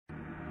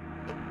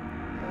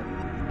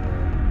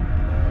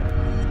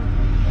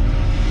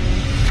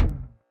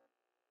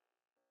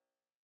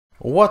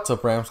What's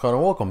up, Ram Squad,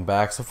 and welcome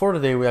back. So for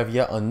today we have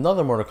yet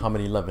another Mortal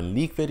Kombat 11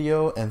 leak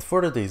video, and for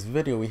today's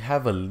video we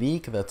have a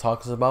leak that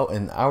talks about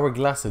an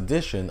Hourglass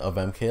edition of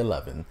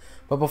MK11.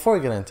 But before we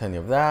get into any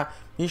of that,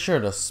 be sure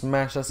to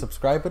smash that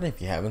subscribe button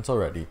if you haven't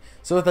already.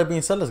 So with that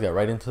being said, let's get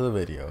right into the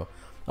video.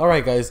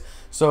 Alright guys,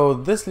 so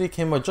this leak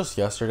came out just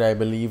yesterday I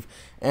believe,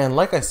 and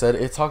like I said,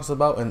 it talks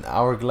about an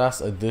Hourglass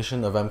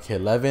edition of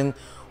MK11,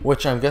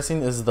 which I'm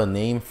guessing is the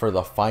name for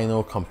the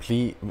final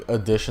complete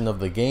edition of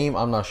the game.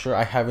 I'm not sure,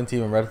 I haven't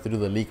even read through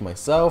the leak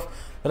myself,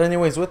 but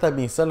anyways, with that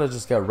being said, let's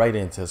just get right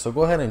into it. So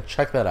go ahead and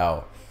check that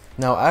out.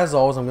 Now as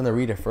always, I'm going to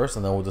read it first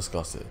and then we'll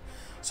discuss it.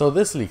 So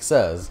this leak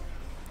says,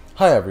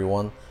 "Hi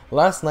everyone,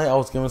 last night I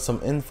was given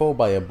some info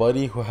by a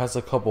buddy who has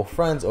a couple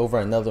friends over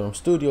at NetherRealm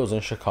Studios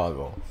in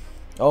Chicago.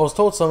 I was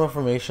told some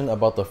information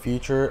about the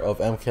future of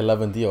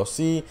MK11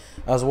 DLC,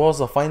 as well as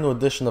the final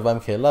edition of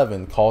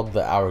MK11 called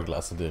the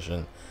Hourglass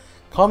Edition.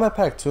 Kombat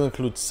Pack 2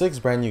 includes 6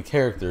 brand new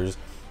characters,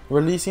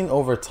 releasing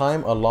over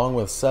time along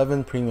with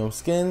 7 premium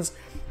skins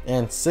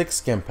and 6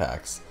 skin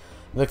packs.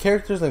 The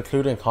characters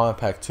included in Kombat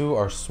Pack 2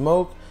 are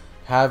Smoke,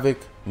 Havoc,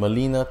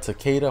 Melina,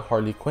 Takeda,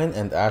 Harley Quinn,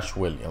 and Ash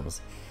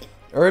Williams.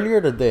 Earlier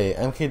today,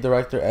 MK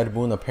director Ed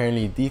Boon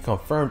apparently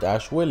deconfirmed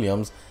Ash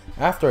Williams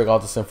after I got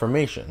this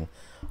information.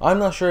 I'm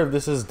not sure if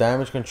this is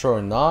damage control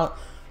or not,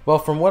 but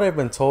from what I've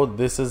been told,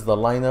 this is the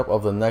lineup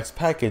of the next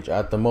package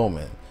at the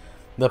moment.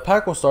 The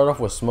pack will start off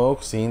with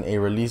Smoke seeing a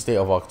release date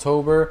of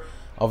October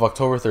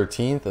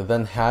 13th,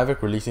 then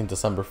Havoc releasing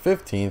December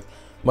 15th,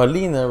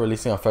 Melina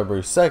releasing on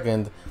February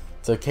 2nd,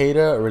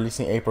 Takeda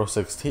releasing April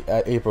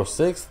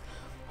 6th,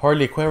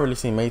 Harley Quinn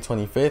releasing May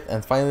 25th,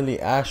 and finally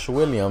Ash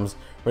Williams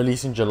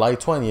releasing July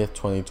 20th,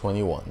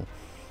 2021.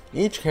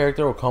 Each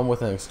character will come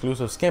with an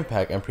exclusive skin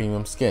pack and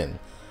premium skin.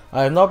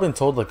 I have not been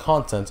told the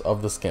contents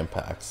of the skin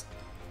packs.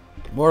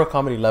 Mortal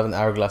Kombat 11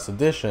 Hourglass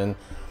Edition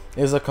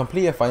is a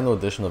complete and final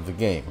edition of the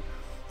game.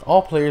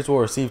 All players will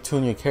receive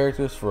 2 new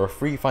characters for a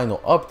free final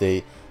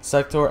update,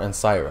 Sector and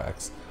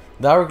Cyrax.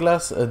 The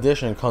Hourglass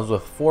Edition comes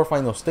with 4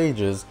 final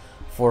stages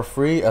for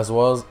free, as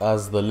well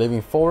as the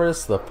Living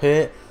Forest, the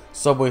Pit,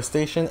 Subway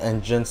Station,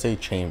 and Jinsei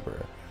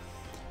Chamber.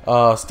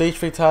 Stage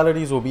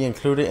fatalities will be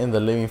included in the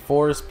Living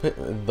Forest,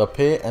 the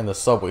Pit, and the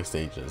Subway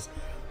stages.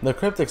 The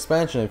Crypt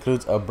expansion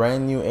includes a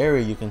brand new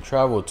area you can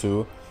travel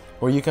to,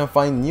 where you can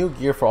find new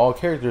gear for all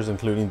characters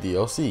including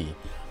DLC.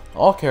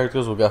 All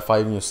characters will get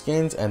 5 new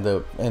skins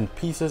and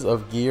pieces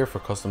of gear for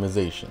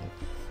customization.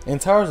 In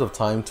Towers of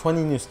Time,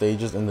 20 new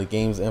stages in the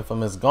game's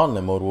infamous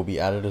Gauntlet mode will be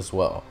added as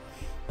well.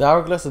 The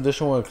Hourglass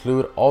Edition will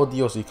include all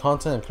DLC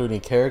content including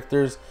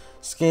characters,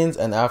 skins,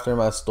 and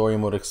Aftermath Story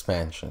Mode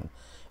expansion.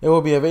 It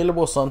will be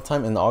available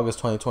sometime in August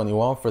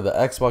 2021 for the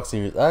Xbox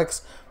Series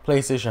X,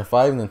 PlayStation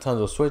 5,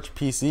 Nintendo Switch,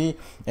 PC,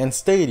 and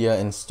Stadia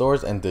in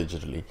stores and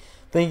digitally.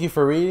 Thank you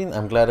for reading.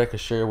 I'm glad I could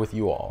share with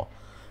you all.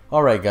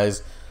 Alright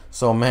guys,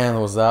 so man,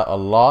 was that a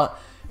lot.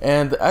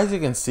 And as you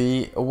can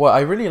see, what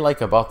I really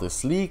like about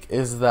this leak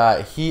is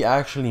that he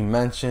actually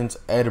mentions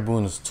Ed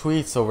Boon's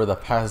tweets over the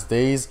past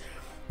days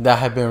that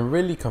have been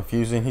really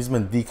confusing. He's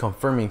been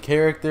deconfirming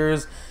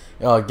characters,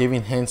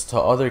 giving hints to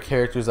other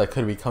characters that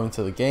could be coming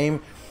to the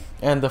game.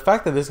 And the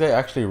fact that this guy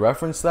actually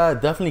referenced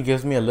that definitely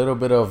gives me a little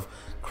bit of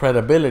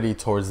credibility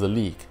towards the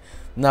leak.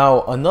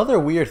 Now, another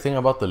weird thing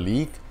about the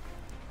leak,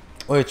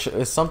 which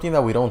is something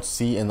that we don't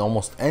see in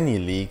almost any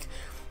leak,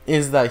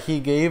 is that he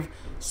gave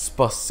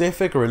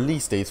specific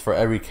release dates for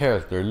every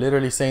character,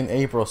 literally saying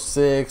April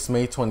 6th,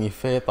 May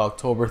 25th,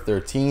 October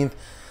 13th.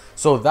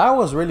 So that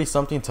was really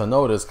something to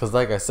notice, because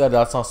like I said,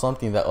 that's not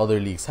something that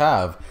other leaks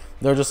have.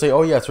 They'll just say,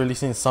 oh yeah, it's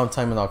releasing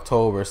sometime in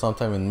October,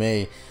 sometime in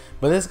May.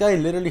 But this guy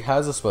literally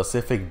has a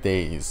specific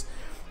days.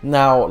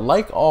 Now,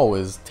 like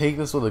always, take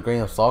this with a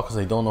grain of salt because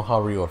I don't know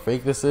how real or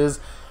fake this is.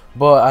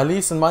 But at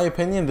least in my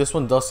opinion, this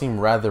one does seem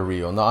rather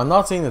real. Now, I'm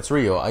not saying it's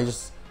real.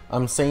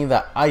 I'm saying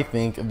that I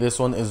think this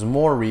one is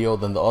more real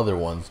than the other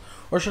ones.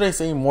 Or should I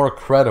say more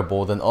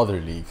credible than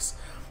other leaks.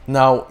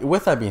 Now,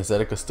 with that being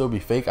said, it could still be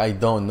fake. I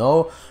don't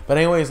know. But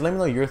anyways, let me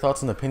know your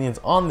thoughts and opinions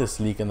on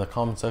this leak in the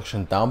comment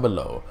section down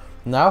below.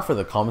 Now for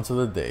the comments of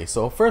the day.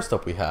 So first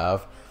up we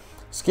have,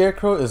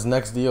 Scarecrow is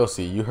next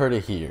DLC, you heard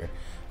it here.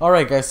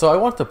 Alright guys, so I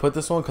want to put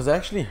this one because I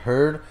actually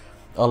heard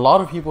a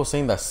lot of people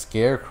saying that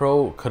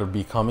Scarecrow could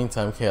be coming to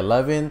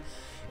MK11.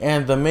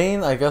 And the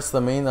main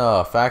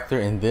factor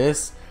in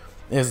this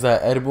is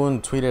that Ed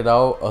Boon tweeted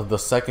out the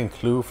second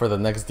clue for the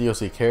next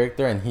DLC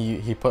character, and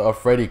he put a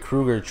Freddy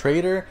Krueger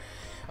traitor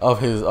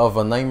of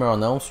A Nightmare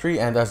on Elm Street.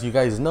 And as you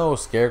guys know,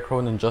 Scarecrow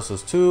in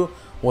Injustice 2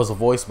 was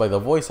voiced by the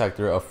voice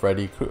actor of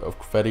Freddy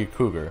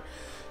Krueger.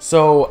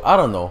 So, I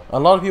don't know. A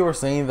lot of people are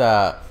saying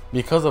that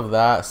because of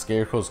that,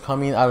 Scarecrow's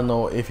coming. I don't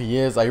know if he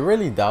is. I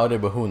really doubt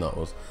it, but who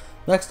knows.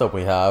 Next up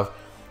we have,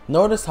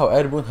 notice how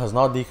Ed Boon has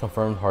not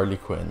deconfirmed Harley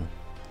Quinn.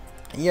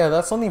 Yeah,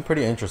 that's something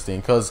pretty interesting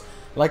because,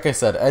 like I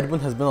said, Ed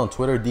Boon has been on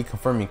Twitter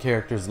deconfirming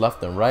characters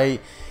left and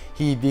right.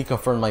 He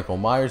deconfirmed Michael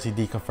Myers, he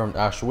deconfirmed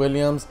Ash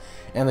Williams,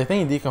 and I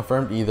think he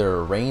deconfirmed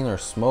either Rain or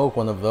Smoke,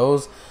 one of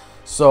those.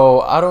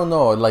 So I don't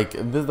know, like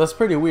that's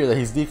pretty weird that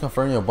he's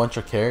deconfirming a bunch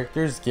of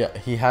characters, yet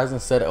he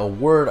hasn't said a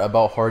word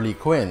about Harley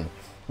Quinn,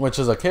 which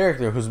is a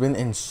character who's been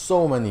in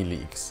so many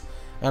leaks.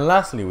 And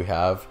lastly, we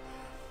have,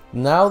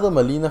 now the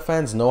Melina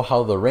fans know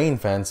how the Rain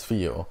fans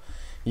feel.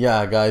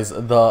 Yeah, guys,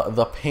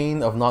 the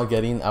pain of not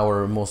getting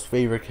our most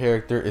favorite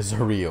character is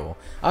real.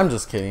 I'm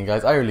just kidding,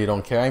 guys. I really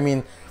don't care. I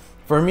mean,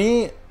 for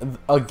me,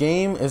 a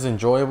game is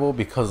enjoyable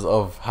because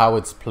of how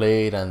it's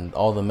played and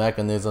all the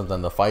mechanisms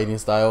and the fighting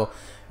style.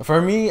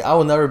 For me, I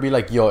will never be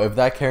like, yo, if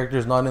that character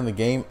is not in the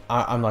game,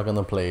 I'm not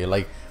gonna play.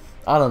 Like,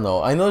 I don't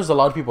know. I know there's a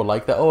lot of people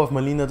like that. Oh, if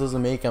Melina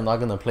doesn't make it, I'm not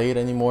gonna play it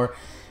anymore.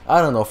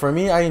 I don't know. For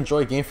me, I enjoy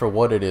a game for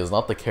what it is,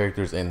 not the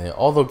characters in it.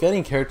 Although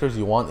getting characters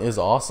you want is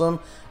awesome,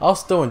 I'll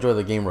still enjoy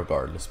the game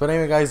regardless. But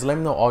anyway, guys, let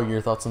me know all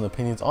your thoughts and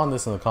opinions on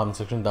this in the comment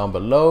section down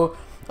below.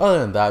 Other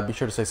than that, be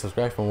sure to stay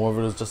subscribed for more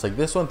videos just like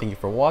this one. Thank you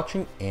for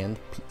watching, and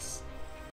peace.